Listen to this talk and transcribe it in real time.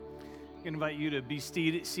invite you to be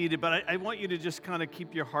seated, but I want you to just kind of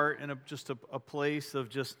keep your heart in just a place of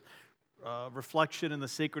just reflection and the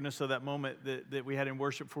sacredness of that moment that we had in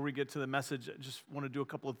worship. Before we get to the message, I just want to do a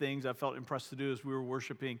couple of things I felt impressed to do as we were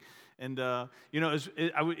worshiping. And,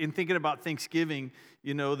 in thinking about Thanksgiving,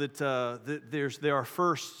 that there are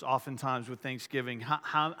firsts oftentimes with Thanksgiving.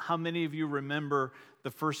 How many of you remember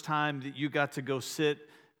the first time that you got to go sit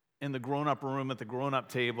in the grown-up room at the grown-up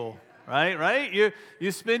table? Right?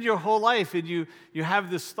 You spend your whole life and you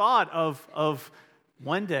have this thought of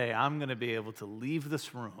one day I'm going to be able to leave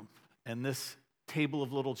this room and this table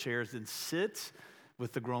of little chairs and sit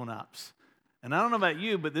with the grown-ups. And I don't know about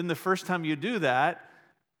you, but then the first time you do that,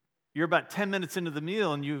 you're about 10 minutes into the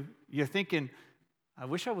meal and you're thinking, I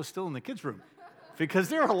wish I was still in the kids' room, because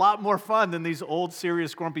they're a lot more fun than these old,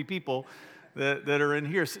 serious, grumpy people that are in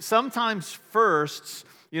here. Sometimes firsts,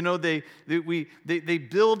 they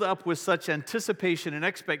build up with such anticipation and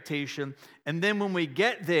expectation, and then when we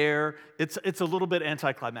get there, it's a little bit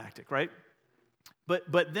anticlimactic, right?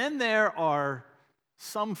 But then there are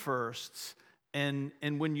some firsts, and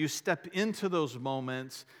when you step into those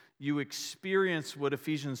moments, you experience what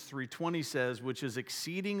Ephesians 3:20 says, which is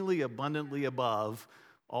exceedingly abundantly above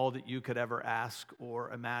all that you could ever ask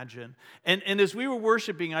or imagine. And as we were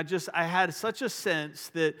worshiping, I had such a sense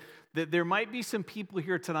that there might be some people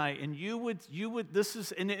here tonight, and you would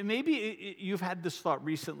and maybe you've had this thought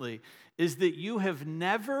recently, is that you have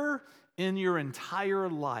never in your entire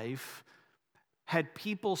life had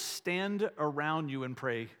people stand around you and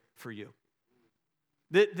pray for you.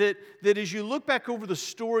 That as you look back over the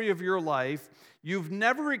story of your life, you've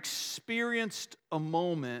never experienced a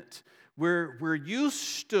moment where you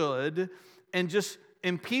stood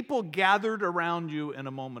and people gathered around you in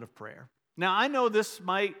a moment of prayer. Now, I know this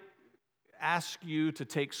might ask you to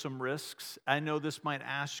take some risks. I know this might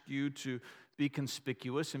ask you to be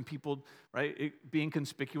conspicuous, and people, right, being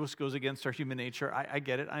conspicuous goes against our human nature. I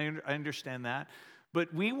get it. I understand that.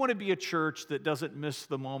 But we want to be a church that doesn't miss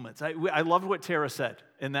the moments. I loved what Tara said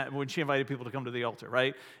in that when she invited people to come to the altar,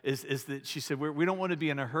 right? Is that she said, we don't want to be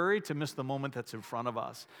in a hurry to miss the moment that's in front of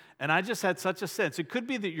us. And I just had such a sense. It could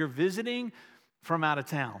be that you're visiting from out of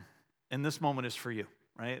town, and this moment is for you,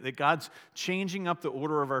 right? That God's changing up the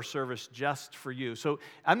order of our service just for you. So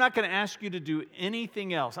I'm not going to ask you to do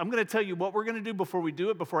anything else. I'm going to tell you what we're going to do before we do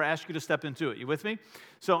it, before I ask you to step into it. You with me?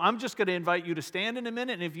 So I'm just going to invite you to stand in a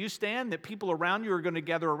minute, and if you stand, that people around you are going to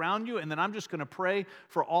gather around you, and then I'm just going to pray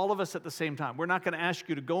for all of us at the same time. We're not going to ask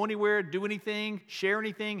you to go anywhere, do anything, share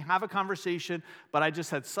anything, have a conversation, but I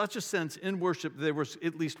just had such a sense in worship. There was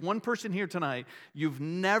at least one person here tonight. You've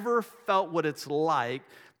never felt what it's like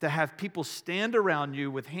to have people stand around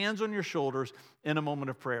you with hands on your shoulders in a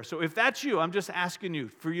moment of prayer. So if that's you, I'm just asking you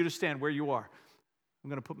for you to stand where you are. I'm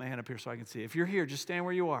going to put my hand up here so I can see. If you're here, just stand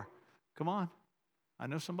where you are. Come on. I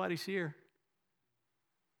know somebody's here.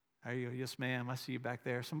 Are you? Yes, ma'am. I see you back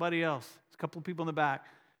there. Somebody else. There's a couple of people in the back.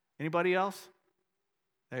 Anybody else?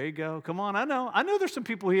 There you go. Come on. I know there's some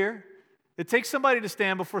people here. It takes somebody to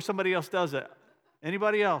stand before somebody else does it.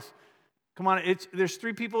 Anybody else? Come on, there's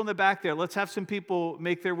 3 people in the back there. Let's have some people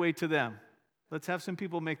make their way to them.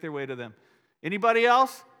 Anybody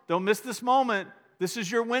else? Don't miss this moment. This is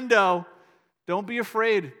your window. Don't be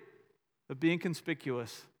afraid of being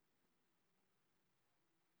conspicuous.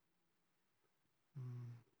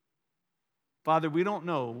 Father, we don't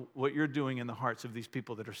know what you're doing in the hearts of these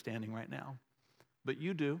people that are standing right now, but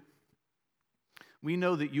you do. We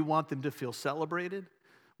know that you want them to feel celebrated.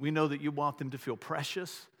 We know that you want them to feel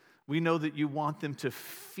precious. We know that you want them to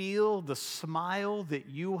feel the smile that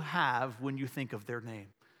you have when you think of their name.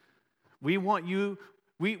 We want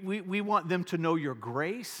them to know your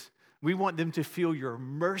grace. We want them to feel your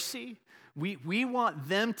mercy. We want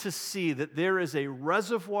them to see that there is a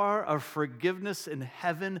reservoir of forgiveness in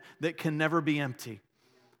heaven that can never be empty.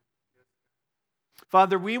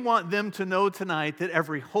 Father, we want them to know tonight that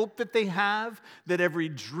every hope that they have, that every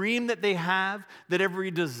dream that they have, that every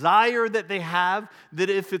desire that they have, that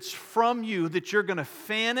if it's from you, that you're going to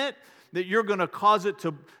fan it, that you're going to cause it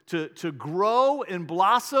to grow and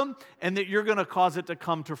blossom, and that you're going to cause it to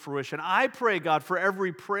come to fruition. I pray, God, for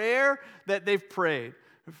every prayer that they've prayed.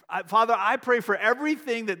 Father, I pray for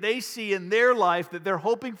everything that they see in their life that they're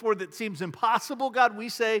hoping for that seems impossible. God, we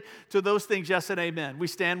say to those things, yes and amen. We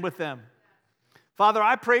stand with them. Father,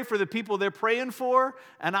 I pray for the people they're praying for,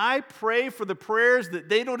 and I pray for the prayers that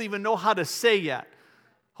they don't even know how to say yet.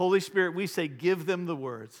 Holy Spirit, we say, give them the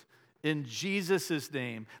words. In Jesus'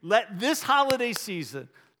 name. Let this holiday season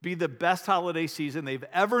be the best holiday season they've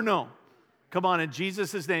ever known. Come on, in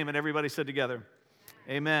Jesus' name. And everybody said together,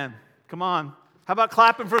 amen. Come on. How about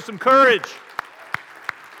clapping for some courage?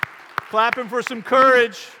 Clapping for some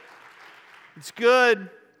courage. It's good.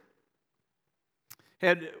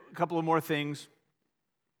 Had a couple of more things.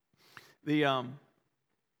 As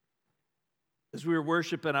we were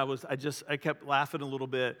worshiping, I kept laughing a little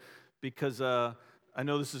bit because I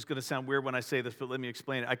know this is going to sound weird when I say this, but let me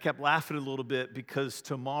explain it. I kept laughing a little bit because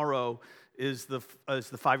tomorrow is the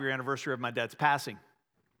 5-year anniversary of my dad's passing.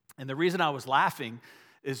 And the reason I was laughing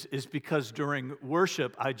is because during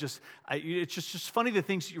worship, it's just funny the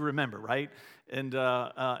things you remember, right? And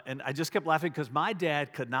I just kept laughing because my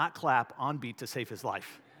dad could not clap on beat to save his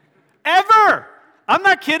life. Ever! I'm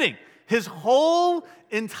not kidding. His whole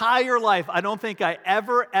entire life, I don't think I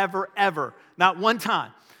ever, not one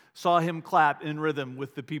time, saw him clap in rhythm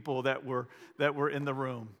with the people that were in the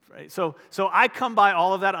room. Right? So I come by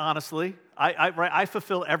all of that honestly. I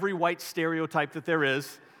fulfill every white stereotype that there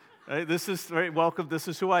is. Right? This is right, welcome. This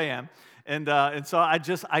is who I am, and so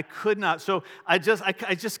I could not. So I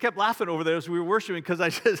just kept laughing over there as we were worshiping because I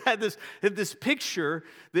just had this picture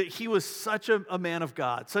that he was such a man of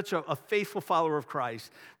God, such a faithful follower of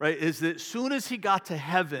Christ. Right? Is that as soon as he got to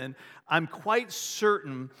heaven, I'm quite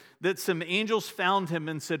certain that some angels found him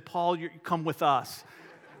and said, "Paul, you come with us,"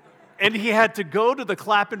 and he had to go to the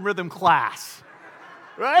clap and rhythm class.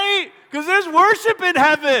 Right? Because there's worship in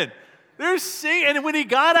heaven. There's singing. And when he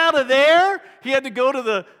got out of there, he had to go to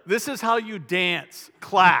the "This is how you dance"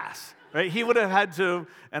 class. Right? He would have had to,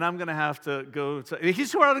 and I'm going to have to go.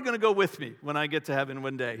 He's probably going to go with me when I get to heaven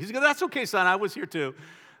one day. He's going, "That's okay, son. I was here too.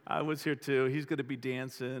 He's going to be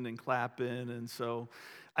dancing and clapping. And so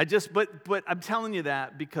but I'm telling you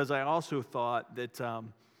that because I also thought that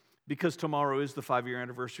because tomorrow is the 5-year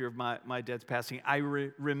anniversary of my dad's passing, I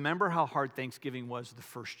remember how hard Thanksgiving was the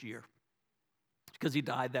first year. Because he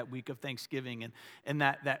died that week of Thanksgiving, and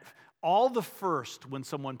that all the first when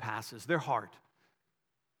someone passes, they're hard.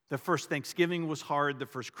 The first Thanksgiving was hard. The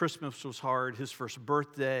first Christmas was hard. His first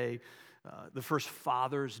birthday, the first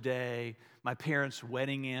Father's Day, my parents'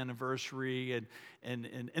 wedding anniversary,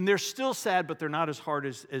 and they're still sad, but they're not as hard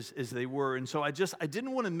as they were. And so I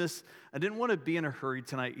didn't want to be in a hurry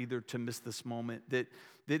tonight either to miss this moment. That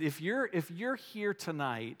if you're here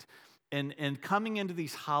tonight. And coming into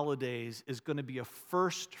these holidays is going to be a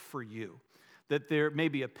first for you. That there may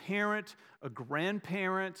be a parent, a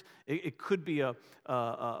grandparent, it could be a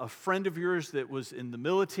friend of yours that was in the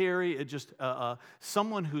military,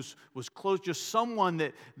 someone was close, just someone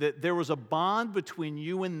that there was a bond between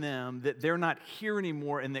you and them, that they're not here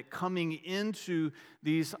anymore, and that coming into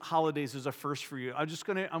these holidays is a first for you. I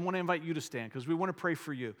want to invite you to stand, because we want to pray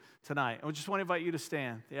for you tonight. I just want to invite you to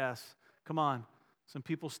stand. Yes, come on. Some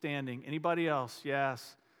people standing. Anybody else?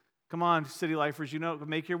 Yes. Come on, City Lifers.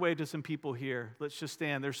 Make your way to some people here. Let's just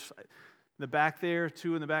stand. There's in the back there,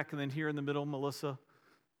 2 in the back, and then here in the middle, Melissa.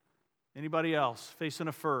 Anybody else? Facing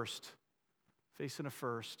a first.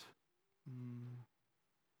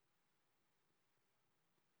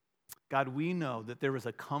 God, we know that there is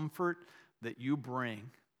a comfort that you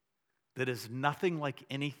bring that is nothing like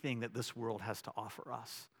anything that this world has to offer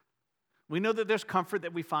us. We know that there's comfort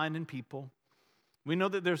that we find in people. We know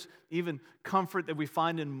that there's even comfort that we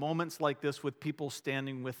find in moments like this with people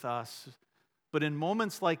standing with us. But in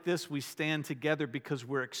moments like this, we stand together because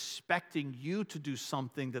we're expecting you to do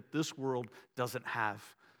something that this world doesn't have.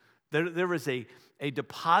 There is a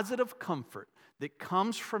deposit of comfort that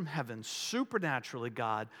comes from heaven, supernaturally,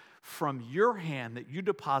 God, from your hand that you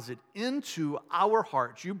deposit into our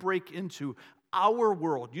hearts. You break into our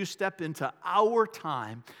world. You step into our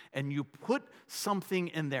time and you put something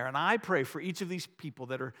in there. And I pray for each of these people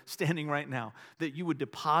that are standing right now that you would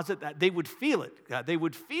deposit that. They would feel it, God. They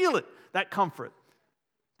would feel it, that comfort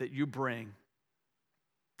that you bring.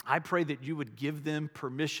 I pray that you would give them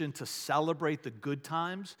permission to celebrate the good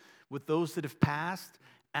times with those that have passed.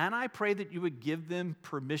 And I pray that you would give them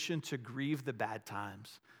permission to grieve the bad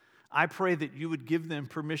times. I pray that you would give them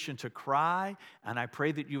permission to cry, and I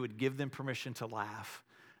pray that you would give them permission to laugh.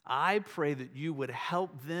 I pray that you would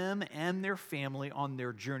help them and their family on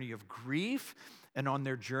their journey of grief and on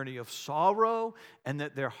their journey of sorrow, and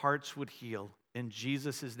that their hearts would heal. In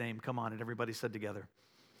Jesus' name, come on, and everybody said together,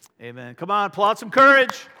 amen. Come on, applaud some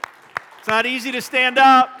courage. It's not easy to stand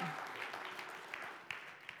up.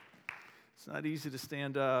 It's not easy to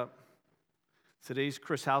stand up. Today's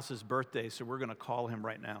Chris House's birthday, so we're going to call him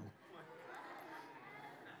right now.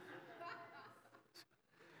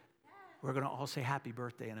 We're going to all say happy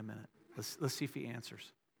birthday in a minute. Let's see if he answers.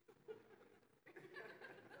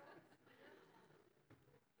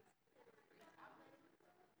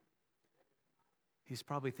 He's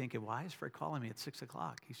probably thinking, why is Fred calling me at 6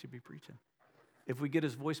 o'clock? He should be preaching. If we get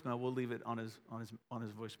his voicemail, we'll leave it on his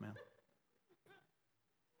voicemail.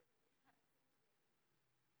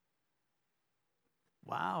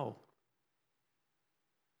 Wow.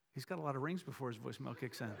 He's got a lot of rings before his voicemail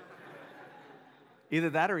kicks in. Either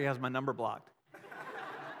that or he has my number blocked.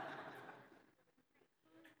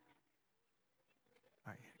 All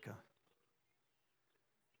right, go.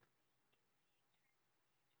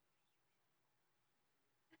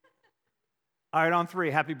 All right, on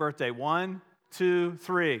three. Happy birthday. 1, 2,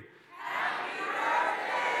 3.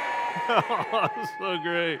 Oh, so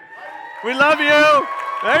great. We love you.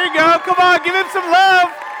 There you go. Come on, give him some love.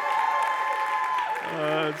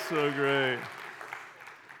 Oh, that's so great.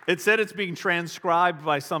 It said it's being transcribed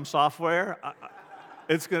by some software.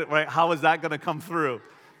 It's gonna, right? How is that going to come through?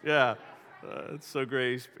 Yeah, it's so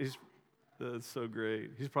great. That's so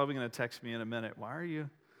great. He's probably going to text me in a minute. Why are you?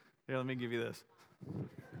 Here, let me give you this.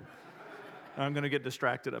 I'm going to get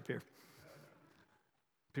distracted up here.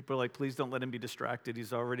 People are like, please don't let him be distracted.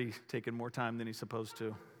 He's already taken more time than he's supposed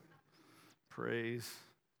to. Praise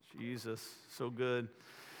Jesus. So good.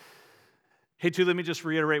 Hey, too, let me just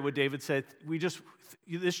reiterate what David said.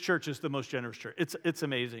 This church is the most generous church. It's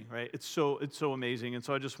amazing, right? It's so amazing. And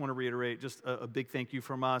so I just want to reiterate just a big thank you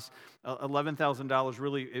from us. $11,000,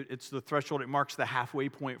 really, it's the threshold. It marks the halfway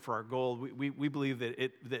point for our goal. We believe that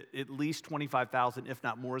at least $25,000, if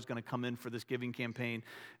not more, is going to come in for this giving campaign,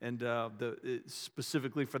 and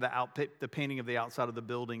specifically for the painting of the outside of the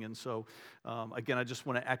building. And so, again, I just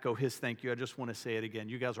want to echo his thank you. I just want to say it again.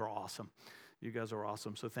 You guys are awesome. You guys are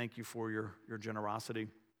awesome. So thank you for your generosity.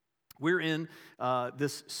 We're in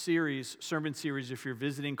this sermon series, if you're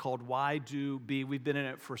visiting, called WhyDoBe. We've been in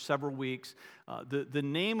it for several weeks. The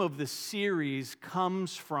name of the series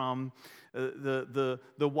comes from, the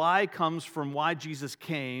why comes from why Jesus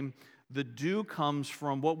came, the do comes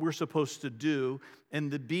from what we're supposed to do,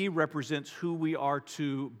 and the be represents who we are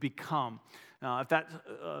to become. If that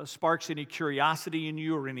sparks any curiosity in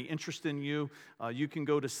you or any interest in you, you can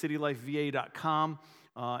go to citylifeva.com,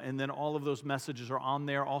 and then all of those messages are on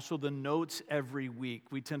there. Also, the notes every week.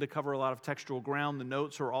 We tend to cover a lot of textual ground. The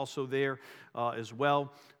notes are also there as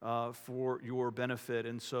well for your benefit.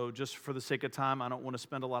 And so just for the sake of time, I don't want to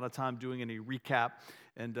spend a lot of time doing any recap.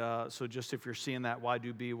 And so just if you're seeing that,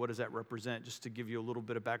 WhyDoBe, what does that represent? Just to give you a little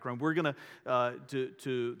bit of background. We're going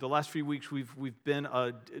to the last few weeks, we've been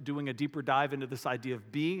doing a deeper dive into this idea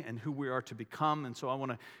of be and who we are to become. And so I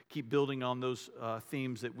want to keep building on those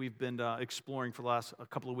themes that we've been exploring for the last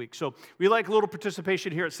couple of weeks. So we like a little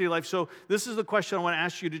participation here at City Life. So this is the question I want to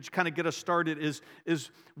ask you to kind of get us started is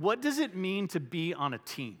what does it mean to be on a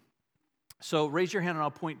team? So raise your hand and I'll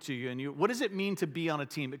point to you. And what does it mean to be on a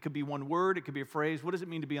team? It could be one word. It could be a phrase. What does it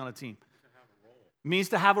mean to be on a team? To have a role. It means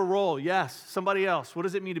to have a role, yes. Somebody else. What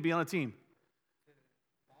does it mean to be on a team?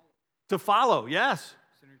 To follow, yes.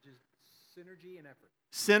 Synergy and effort.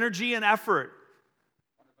 Synergy and effort.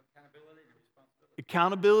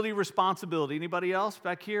 Accountability, responsibility. Anybody else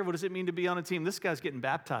back here? What does it mean to be on a team? This guy's getting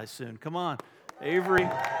baptized soon. Come on. Avery.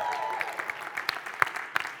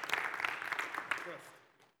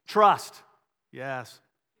 Trust. Yes.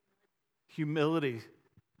 Humility.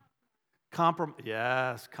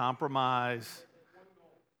 Compromise.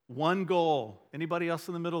 One goal. Anybody else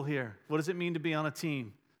in the middle here? What does it mean to be on a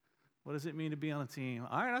team? What does it mean to be on a team?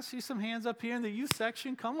 All right, I see some hands up here in the youth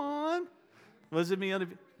section. Come on. What does it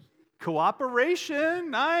mean? Cooperation.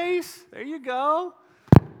 Nice. There you go.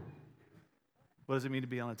 What does it mean to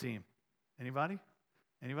be on a team? Anybody?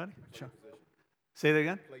 Sure. Say that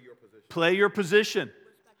again. Play your position.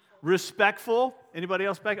 Respectful. Anybody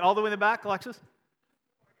else back? All the way in the back, Alexis?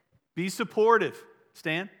 Be supportive.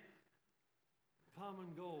 Stan?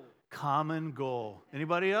 Common goal.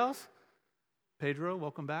 Anybody else? Pedro,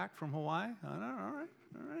 welcome back from Hawaii. All right.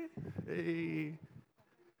 Hey.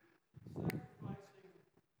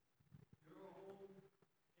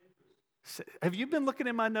 Have you been looking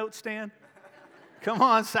in my notes, Stan? Come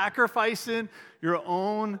on, sacrificing your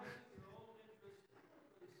own.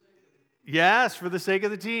 Yes, for the sake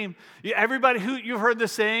of the team. Everybody you've heard the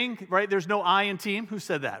saying, right? There's no I in team. Who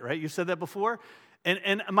said that, right? You said that before?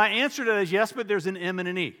 And my answer to that is yes, but there's an M and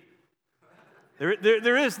an E.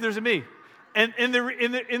 There's a me. And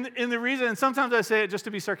the reason, and sometimes I say it just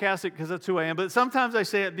to be sarcastic because that's who I am, but sometimes I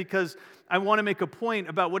say it because I want to make a point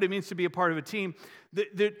about what it means to be a part of a team.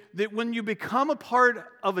 That when you become a part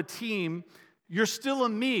of a team, you're still a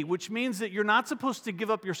me, which means that you're not supposed to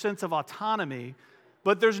give up your sense of autonomy,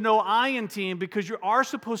 but there's no I in team because you are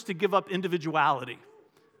supposed to give up individuality,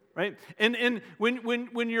 right? And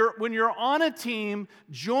when you're on a team,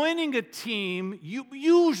 joining a team, you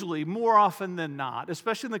usually, more often than not,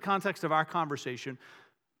 especially in the context of our conversation,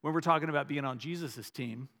 when we're talking about being on Jesus'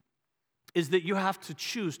 team, is that you have to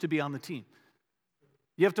choose to be on the team.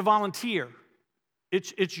 You have to volunteer.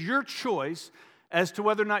 It's your choice. as to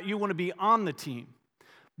whether or not you want to be on the team.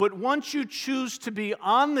 But once you choose to be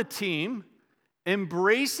on the team,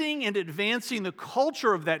 embracing and advancing the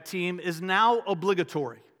culture of that team is now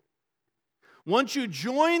obligatory. Once you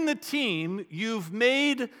join the team, you've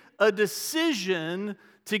made a decision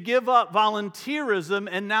to give up volunteerism,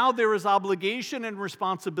 and now there is obligation and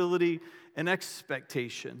responsibility and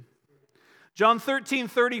expectation. John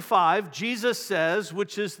 13:35, Jesus says,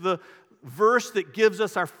 which is the verse that gives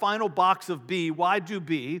us our final box of B,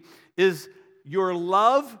 WhyDoBe, is your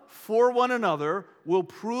love for one another will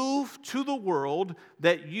prove to the world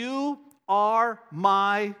that you are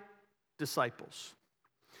my disciples.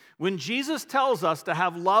 When Jesus tells us to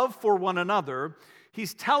have love for one another,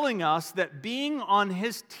 he's telling us that being on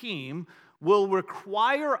his team will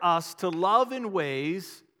require us to love in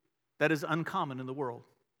ways that is uncommon in the world.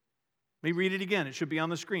 Let me read it again. It should be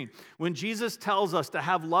on the screen. When Jesus tells us to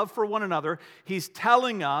have love for one another, he's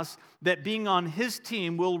telling us that being on his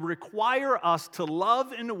team will require us to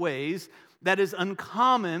love in ways that is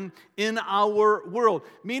uncommon in our world.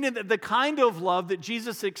 Meaning that the kind of love that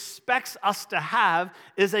Jesus expects us to have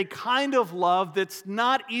is a kind of love that's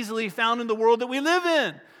not easily found in the world that we live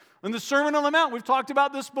in. In the Sermon on the Mount, we've talked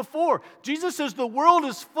about this before. Jesus says the world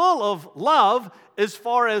is full of love as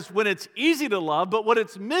far as when it's easy to love, but what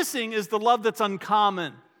it's missing is the love that's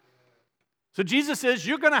uncommon. So Jesus says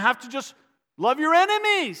you're going to have to just love your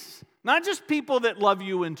enemies, not just people that love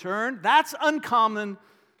you in turn. That's uncommon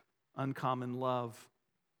love.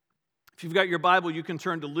 If you've got your Bible, you can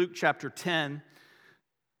turn to Luke chapter 10.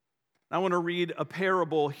 I want to read a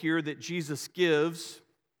parable here that Jesus gives.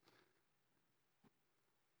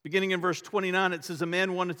 Beginning in verse 29, it says, a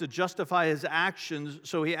man wanted to justify his actions,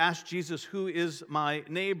 so he asked Jesus, who is my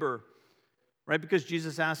neighbor? Right? Because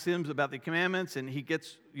Jesus asked him about the commandments, and he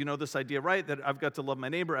gets, this idea right, that I've got to love my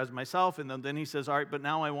neighbor as myself. And then he says, all right, but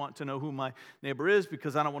now I want to know who my neighbor is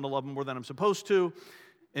because I don't want to love him more than I'm supposed to.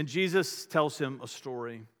 And Jesus tells him a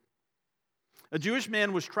story. A Jewish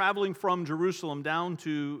man was traveling from Jerusalem down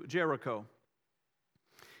to Jericho.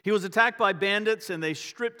 He was attacked by bandits, and they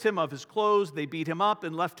stripped him of his clothes. They beat him up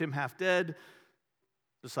and left him half dead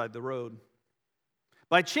beside the road.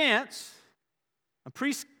 By chance, a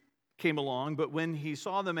priest came along, but when he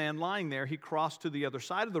saw the man lying there, he crossed to the other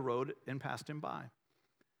side of the road and passed him by.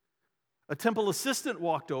 A temple assistant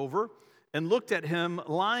walked over and looked at him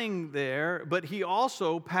lying there, but he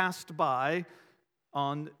also passed by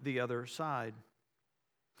on the other side.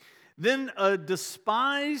 Then a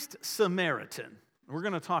despised Samaritan. We're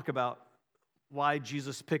going to talk about why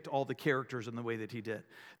Jesus picked all the characters in the way that he did.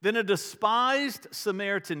 Then a despised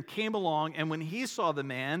Samaritan came along, and when he saw the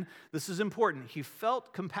man, this is important, he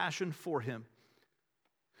felt compassion for him.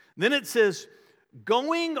 Then it says,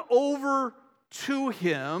 going over to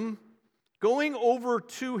him,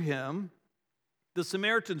 the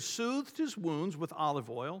Samaritan soothed his wounds with olive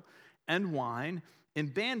oil and wine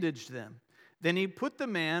and bandaged them. Then he put the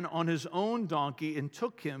man on his own donkey and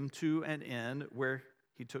took him to an inn where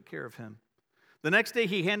he took care of him. The next day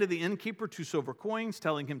he handed the innkeeper 2 silver coins,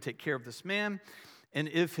 telling him, take care of this man, and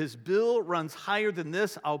if his bill runs higher than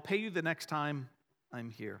this, I'll pay you the next time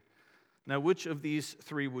I'm here. Now, which of these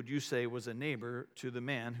 3 would you say was a neighbor to the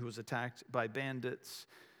man who was attacked by bandits?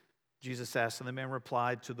 Jesus asked, and the man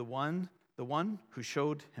replied, to the one who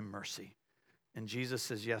showed him mercy. And Jesus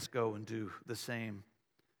says, yes, go and do the same.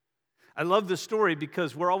 I love this story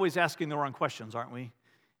because we're always asking the wrong questions, aren't we?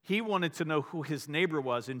 He wanted to know who his neighbor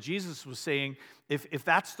was, and Jesus was saying, if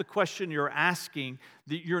that's the question you're asking,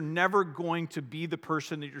 that you're never going to be the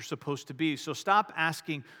person that you're supposed to be. So stop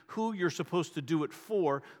asking who you're supposed to do it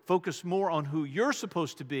for. Focus more on who you're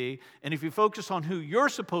supposed to be, and if you focus on who you're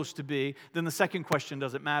supposed to be, then the second question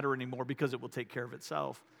doesn't matter anymore because it will take care of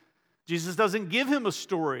itself. Jesus doesn't give him a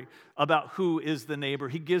story about who is the neighbor.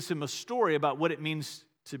 He gives him a story about what it means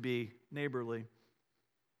to be neighborly.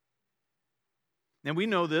 And we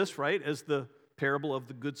know this, right, as the parable of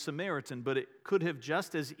the Good Samaritan, but it could have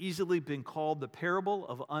just as easily been called the parable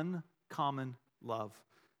of uncommon love.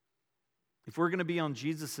 If we're going to be on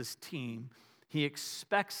Jesus' team, he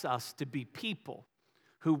expects us to be people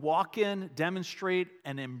who walk in, demonstrate,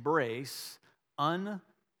 and embrace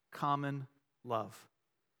uncommon love.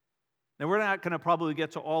 Now, we're not going to probably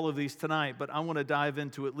get to all of these tonight, but I want to dive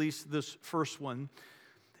into at least this first one.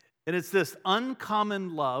 And it's this: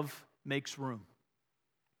 uncommon love makes room.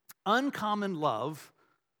 Uncommon love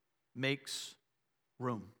makes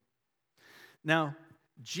room. Now,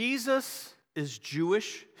 Jesus is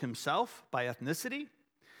Jewish himself by ethnicity,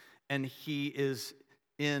 and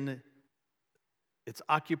it's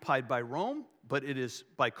occupied by Rome, but it is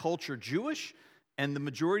by culture Jewish, And the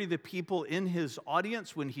majority of the people in his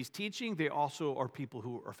audience when he's teaching, they also are people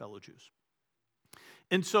who are fellow Jews.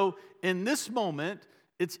 And so in this moment,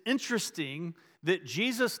 it's interesting that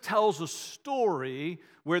Jesus tells a story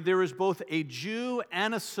where there is both a Jew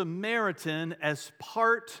and a Samaritan as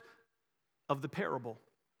part of the parable.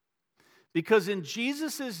 Because in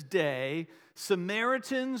Jesus' day,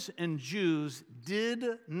 Samaritans and Jews did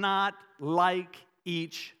not like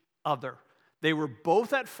each other. They were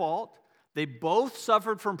both at fault. They both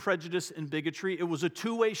suffered from prejudice and bigotry. It was a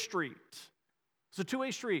two-way street. It's a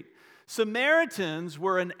two-way street. Samaritans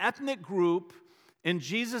were an ethnic group in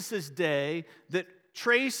Jesus' day that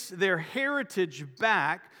traced their heritage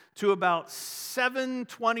back to about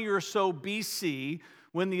 720 or so BC,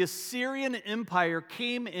 when the Assyrian Empire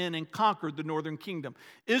came in and conquered the northern kingdom.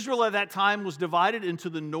 Israel at that time was divided into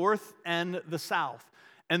the north and the south.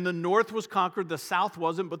 And the north was conquered, the south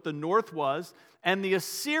wasn't, but the north was. And the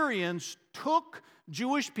Assyrians took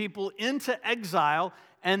Jewish people into exile,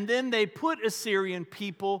 and then they put Assyrian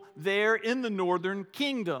people there in the northern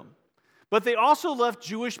kingdom. But they also left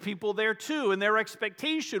Jewish people there too, and their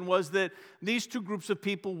expectation was that these two groups of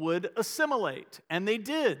people would assimilate, and they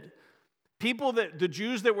did. The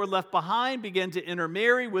Jews that were left behind began to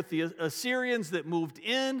intermarry with the Assyrians that moved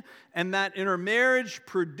in, and that intermarriage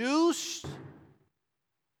produced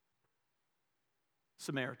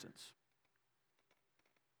Samaritans.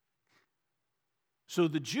 So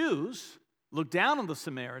the Jews looked down on the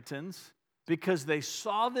Samaritans because they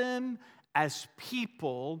saw them as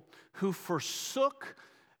people who forsook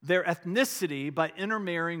their ethnicity by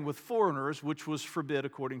intermarrying with foreigners, which was forbid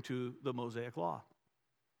according to the Mosaic Law.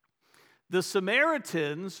 The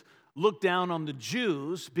Samaritans looked down on the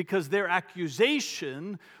Jews because their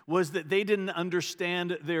accusation was that they didn't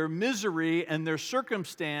understand their misery and their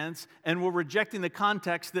circumstance and were rejecting the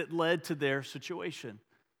context that led to their situation.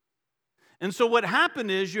 And so what happened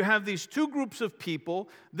is you have these two groups of people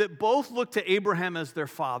that both look to Abraham as their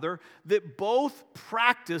father, that both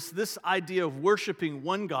practice this idea of worshiping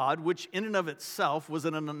one God, which in and of itself was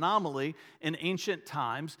an anomaly in ancient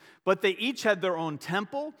times, but they each had their own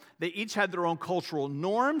temple, they each had their own cultural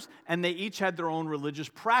norms, and they each had their own religious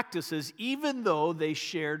practices, even though they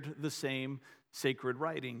shared the same sacred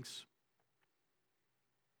writings.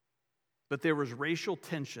 But there was racial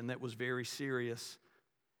tension that was very serious,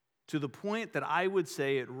 to the point that I would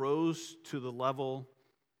say it rose to the level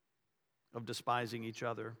of despising each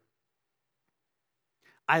other.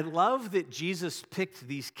 I love that Jesus picked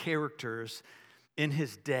these characters in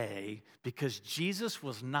his day because Jesus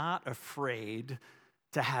was not afraid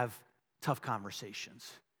to have tough conversations.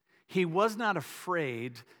 He was not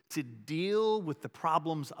afraid to deal with the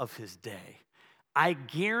problems of his day. I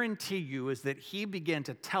guarantee you is that he began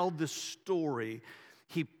to tell this story.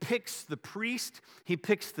 He picks the priest, he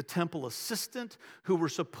picks the temple assistant, who were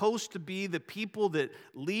supposed to be the people that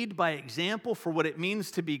lead by example for what it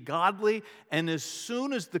means to be godly. And as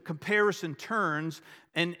soon as the comparison turns,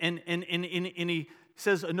 and he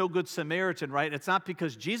says a no good Samaritan, right? It's not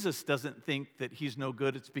because Jesus doesn't think that he's no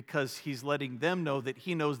good, it's because he's letting them know that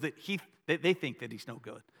he knows that they think that he's no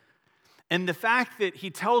good. And the fact that he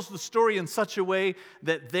tells the story in such a way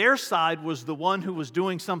that their side was the one who was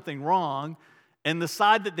doing something wrong, and the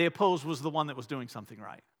side that they opposed was the one that was doing something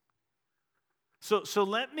right. So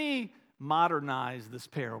let me modernize this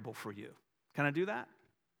parable for you. Can I do that?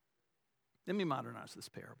 Let me modernize this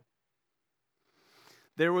parable.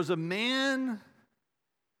 There was a man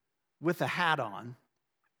with a hat on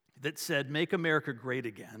that said, "Make America Great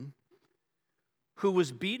Again," who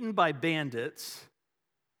was beaten by bandits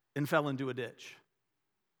and fell into a ditch.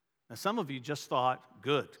 Now, some of you just thought,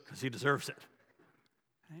 good, because he deserves it.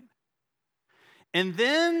 And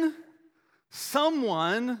then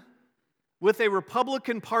someone with a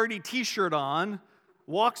Republican Party t-shirt on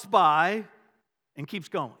walks by and keeps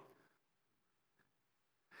going.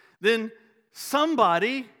 Then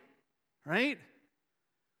somebody, right,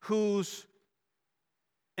 who's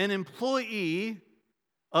an employee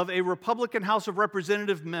of a Republican House of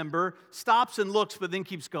Representative member stops and looks, but then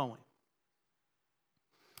keeps going.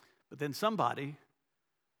 But then somebody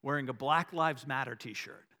wearing a Black Lives Matter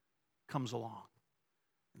t-shirt comes along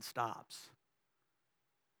and stops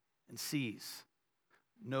and sees,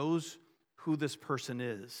 knows who this person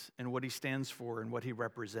is and what he stands for and what he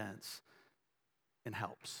represents, and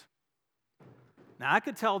helps. Now, I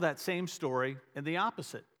could tell that same story in the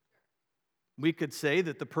opposite. We could say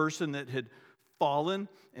that the person that had fallen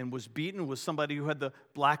and was beaten was somebody who had the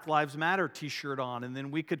Black Lives Matter t-shirt on. And then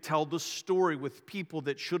we could tell the story with people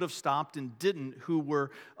that should have stopped and didn't, who were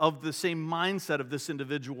of the same mindset of this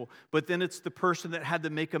individual. But then it's the person that had the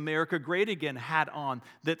Make America Great Again hat on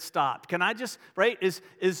that stopped. Can I just, right, is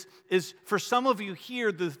for some of you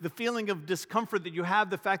here, the feeling of discomfort that you have,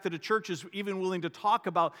 the fact that a church is even willing to talk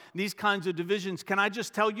about these kinds of divisions, can I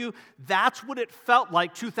just tell you, that's what it felt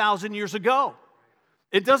like 2,000 years ago.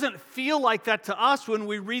 It doesn't feel like that to us when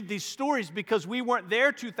we read these stories because we weren't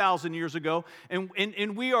there 2,000 years ago, and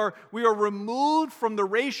we are removed from the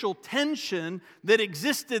racial tension that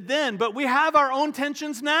existed then, but we have our own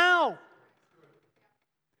tensions now.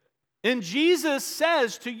 And Jesus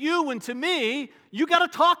says to you and to me, you got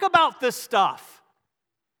to talk about this stuff.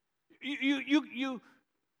 You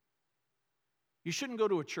shouldn't go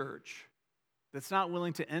to a church that's not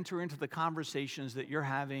willing to enter into the conversations that you're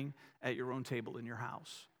having at your own table in your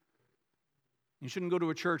house. You shouldn't go to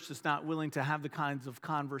a church that's not willing to have the kinds of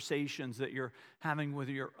conversations that you're having with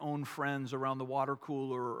your own friends around the water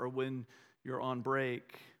cooler or when you're on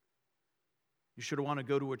break. You should want to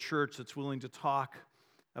go to a church that's willing to talk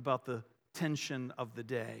about the tension of the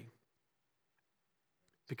day.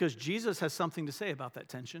 Because Jesus has something to say about that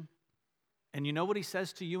tension. And you know what he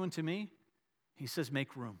says to you and to me? He says,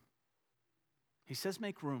 make room. He says,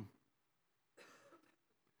 make room.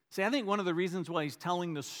 See, I think one of the reasons why he's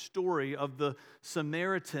telling the story of the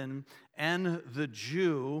Samaritan and the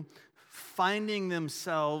Jew finding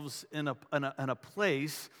themselves in a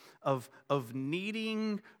place of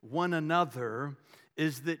needing one another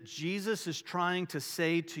is that Jesus is trying to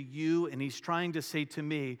say to you and he's trying to say to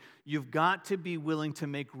me, you've got to be willing to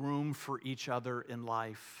make room for each other in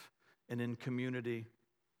life and in community.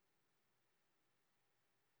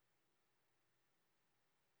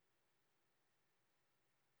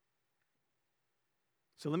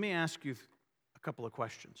 So let me ask you a couple of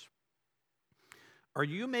questions. Are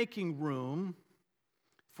you making room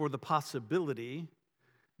for the possibility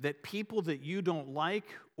that people that you don't like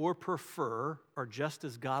or prefer are just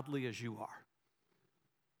as godly as you are?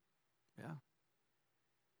 Yeah.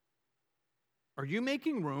 Are you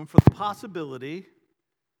making room for the possibility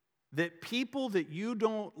that people that you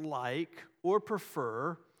don't like or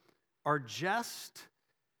prefer are just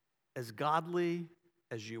as godly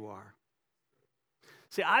as you are?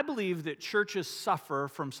 See, I believe that churches suffer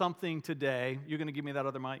from something today. You're going to give me that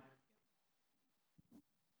other mic?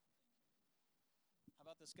 How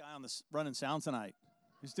about this guy on the running sound tonight?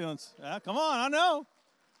 He's doing, come on, I know.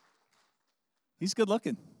 He's good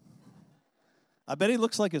looking. I bet he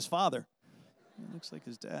looks like his father. He looks like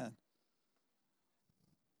his dad.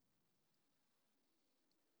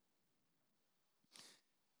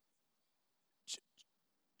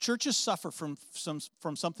 Churches suffer from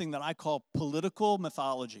something that I call political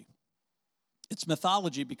mythology. It's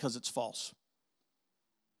mythology because it's false.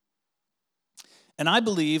 And I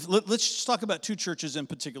believe, let's just talk about two churches in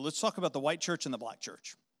particular. Let's talk about the white church and the black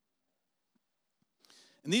church.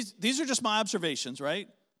 And these are just my observations, right?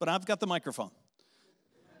 But I've got the microphone.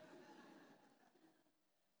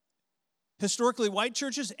 Historically, white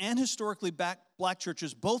churches and historically black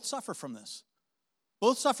churches both suffer from this.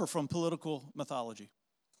 Both suffer from political mythology.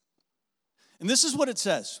 And this is what it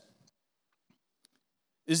says,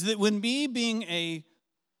 is that when me being a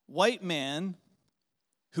white man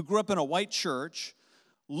who grew up in a white church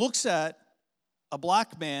looks at a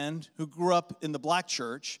black man who grew up in the black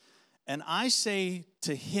church, and I say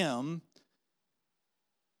to him,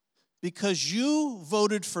 because you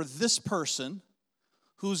voted for this person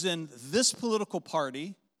who's in this political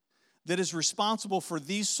party that is responsible for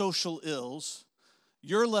these social ills,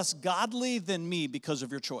 you're less godly than me because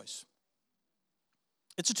of your choice.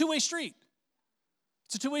 It's a two-way street.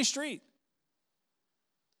 It's a two-way street.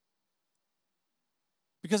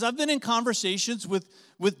 Because I've been in conversations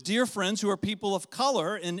with dear friends who are people of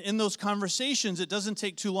color, and in those conversations, it doesn't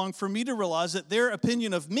take too long for me to realize that their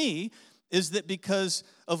opinion of me is that because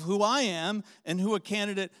of who I am and who a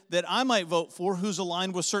candidate that I might vote for who's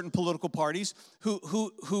aligned with certain political parties,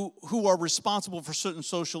 who are responsible for certain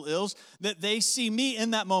social ills, that they see me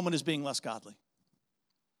in that moment as being less godly.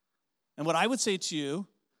 And what I would say to you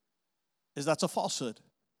is that's a falsehood.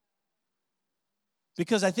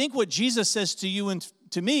 Because I think what Jesus says to you and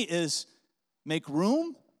to me is make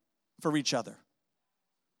room for each other.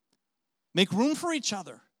 Make room for each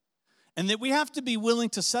other. And that we have to be willing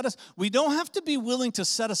to we don't have to be willing to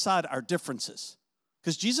set aside our differences.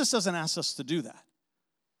 Because Jesus doesn't ask us to do that.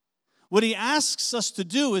 What he asks us to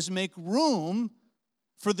do is make room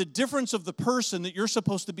for the difference of the person that you're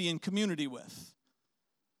supposed to be in community with.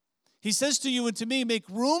 He says to you and to me, make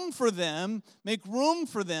room for them,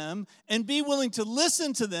 and be willing to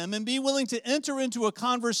listen to them, and be willing to enter into a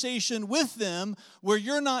conversation with them where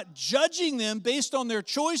you're not judging them based on their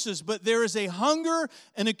choices, but there is a hunger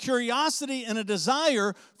and a curiosity and a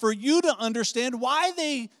desire for you to understand why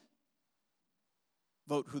they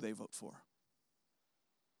vote who they vote for.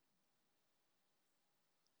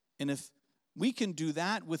 And if we can do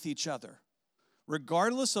that with each other,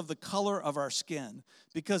 regardless of the color of our skin,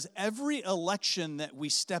 because every election that we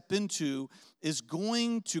step into is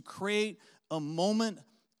going to create a moment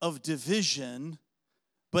of division,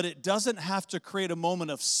 but it doesn't have to create a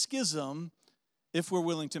moment of schism if we're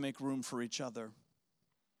willing to make room for each other.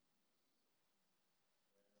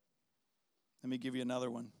 Let me give you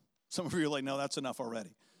another one. Some of you are like, no, that's enough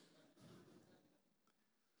already.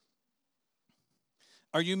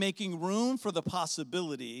 Are you making room for the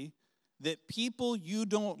possibility that people you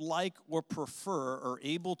don't like or prefer are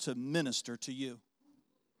able to minister to you?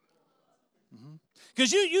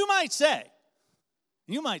 Because you might say,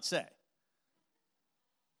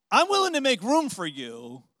 I'm willing to make room for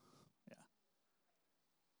you,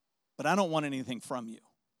 but I don't want anything from you.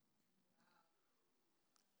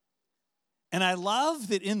 And I love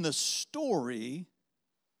that in the story,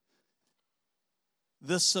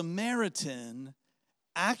 the Samaritan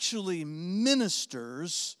actually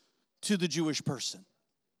ministers to the Jewish person.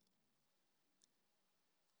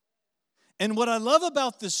 And what I love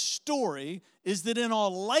about this story is that in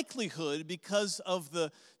all likelihood, because of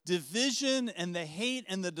the division and the hate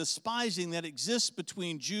and the despising that exists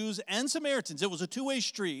between Jews and Samaritans, it was a two-way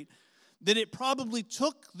street, that it probably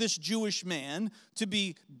took this Jewish man to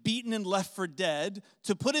be beaten and left for dead,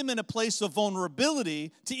 to put him in a place of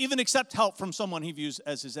vulnerability, to even accept help from someone he views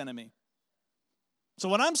as his enemy. So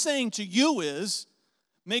what I'm saying to you is,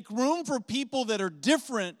 make room for people that are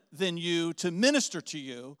different than you to minister to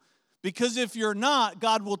you, because if you're not,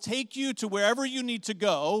 God will take you to wherever you need to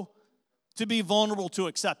go to be vulnerable to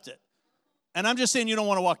accept it. And I'm just saying you don't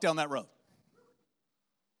want to walk down that road.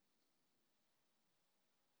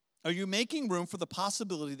 Are you making room for the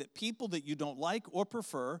possibility that people that you don't like or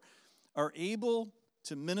prefer are able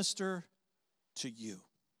to minister to you?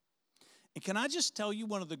 And can I just tell you,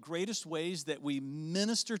 one of the greatest ways that we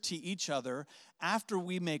minister to each other after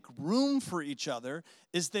we make room for each other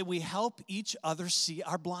is that we help each other see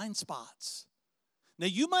our blind spots. Now,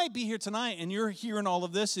 you might be here tonight and you're hearing all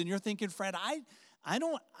of this and you're thinking, Fred, I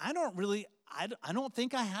don't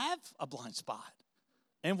think I have a blind spot.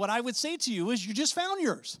 And what I would say to you is, you just found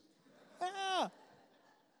yours. Yeah.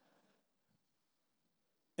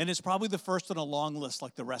 And it's probably the first on a long list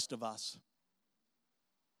like the rest of us.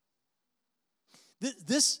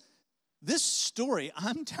 This story,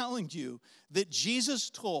 I'm telling you, that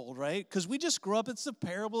Jesus told, right? Because we just grew up, it's the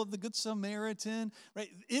parable of the Good Samaritan, right?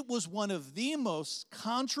 It was one of the most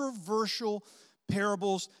controversial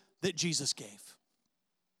parables that Jesus gave.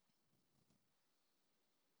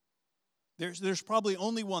 There's probably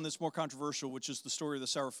only one that's more controversial, which is the story of the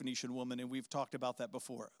Syrophoenician woman, and we've talked about that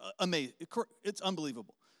before. Amazing. It's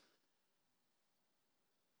unbelievable.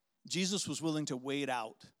 Jesus was willing to wade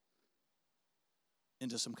out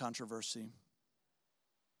into some controversy.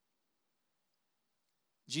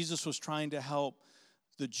 Jesus was trying to help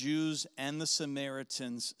the Jews and the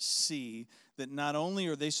Samaritans see that not only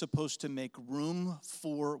are they supposed to make room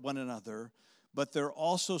for one another, but they're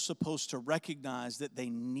also supposed to recognize that they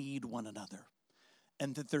need one another,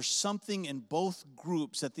 and that there's something in both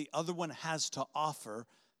groups that the other one has to offer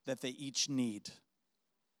that they each need.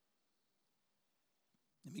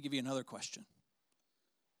 Let me give you another question.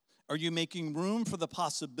 Are you making room for the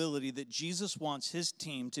possibility that Jesus wants his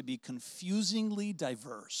team to be confusingly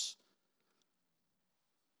diverse?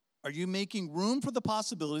 Are you making room for the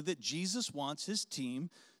possibility that Jesus wants his team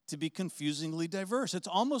to be confusingly diverse? It's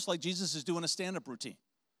almost like Jesus is doing a stand-up routine.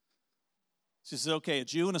 He says, okay, a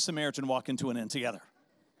Jew and a Samaritan walk into an inn together.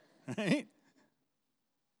 Right?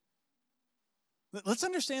 Let's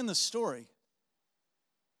understand this story.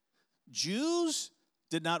 Jews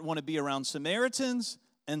did not want to be around Samaritans,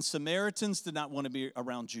 and Samaritans did not want to be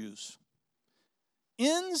around Jews.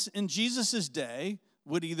 Inns in Jesus' day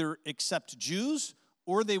would either accept Jews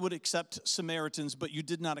or they would accept Samaritans, but you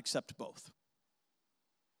did not accept both,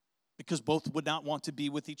 because both would not want to be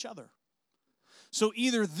with each other. So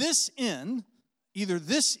either this inn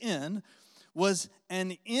was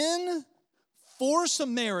an inn for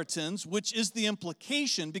Samaritans, which is the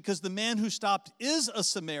implication, because the man who stopped is a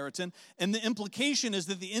Samaritan, and the implication is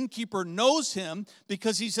that the innkeeper knows him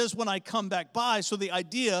because he says, when I come back by. So the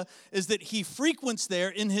idea is that he frequents there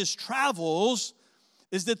in his travels,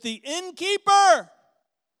 is that the innkeeper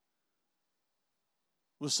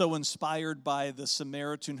was so inspired by the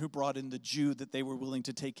Samaritan who brought in the Jew that they were willing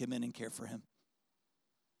to take him in and care for him.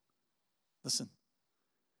 Listen,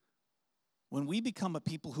 when we become a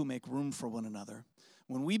people who make room for one another,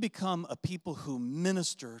 when we become a people who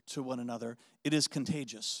minister to one another, it is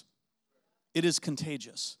contagious. It is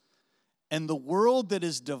contagious. And the world that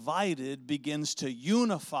is divided begins to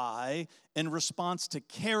unify in response to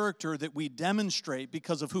character that we demonstrate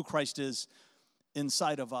because of who Christ is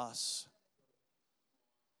inside of us.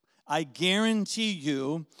 I guarantee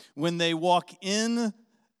you, when they walk in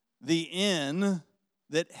the inn,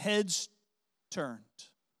 that heads turned.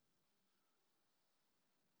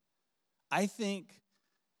 I think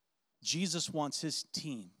Jesus wants his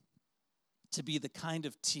team to be the kind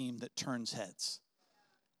of team that turns heads.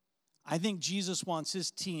 I think Jesus wants his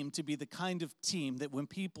team to be the kind of team that when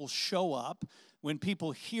people show up, when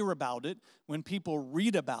people hear about it, when people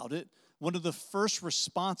read about it, one of the first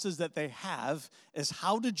responses that they have is,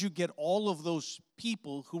 how did you get all of those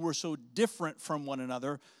people who were so different from one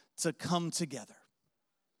another to come together?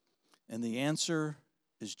 And the answer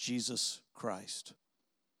is Jesus Christ.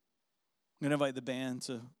 I'm going to invite the band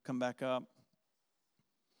to come back up.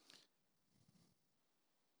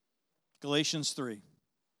 Galatians 3,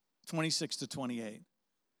 26 to 28.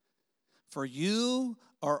 For you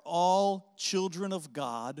are all children of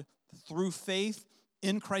God through faith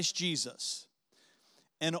in Christ Jesus.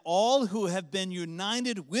 And all who have been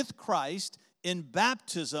united with Christ in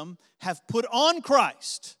baptism have put on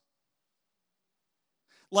Christ.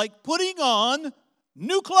 Like putting on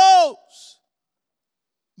new clothes.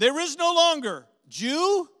 There is no longer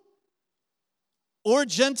Jew or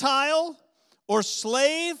Gentile or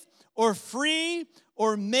slave or free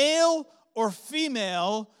or male or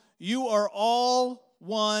female. You are all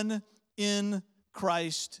one in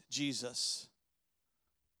Christ Jesus.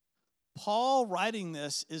 Paul writing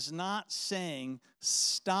this is not saying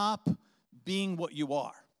stop being what you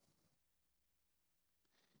are.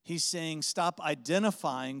 He's saying stop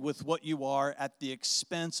identifying with what you are at the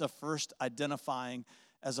expense of first identifying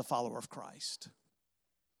as a follower of Christ.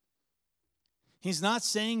 He's not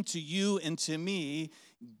saying to you and to me,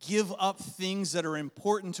 give up things that are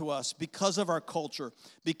important to us because of our culture,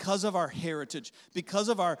 because of our heritage, because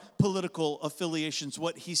of our political affiliations.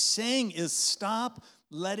 What he's saying is stop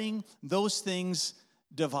letting those things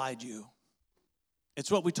divide you.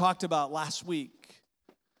 It's what we talked about last week.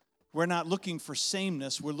 We're not looking for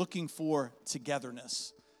sameness, we're looking for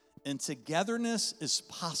togetherness. And togetherness is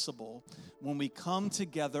possible when we come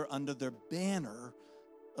together under the banner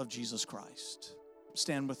of Jesus Christ.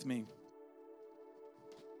 Stand with me.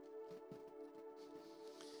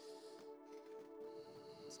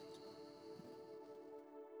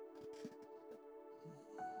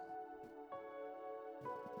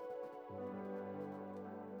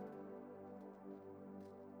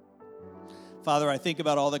 Father, I think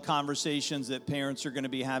about all the conversations that parents are going to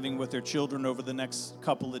be having with their children over the next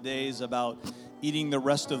couple of days about eating the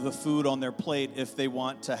rest of the food on their plate if they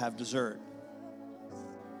want to have dessert.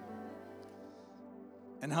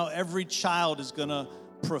 And how every child is going to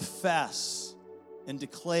profess and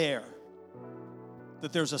declare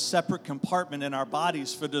that there's a separate compartment in our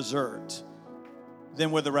bodies for dessert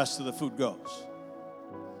than where the rest of the food goes.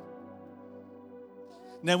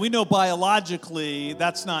 Now, we know biologically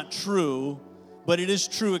that's not true, but it is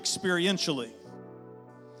true experientially.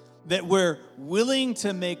 That we're willing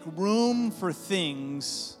to make room for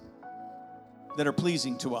things that are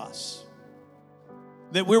pleasing to us.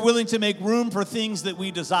 That we're willing to make room for things that we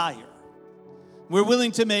desire. We're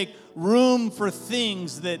willing to make room for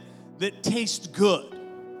things that taste good.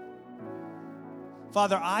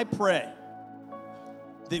 Father, I pray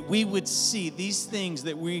that we would see these things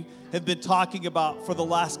that we have been talking about for the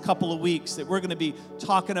last couple of weeks, that we're going to be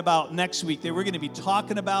talking about next week, that we're going to be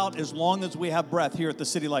talking about as long as we have breath here at the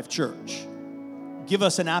City Life Church. Give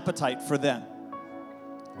us an appetite for them.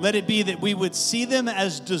 Let it be that we would see them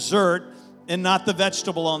as dessert and not the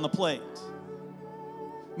vegetable on the plate.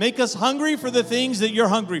 Make us hungry for the things that you're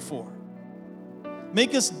hungry for.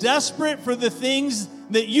 Make us desperate for the things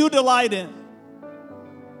that you delight in.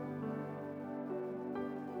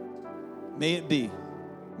 May it be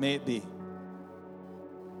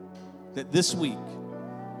that this week,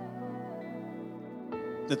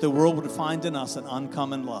 that the world would find in us an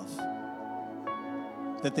uncommon love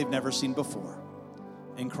that they've never seen before.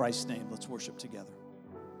 In Christ's name, let's worship together.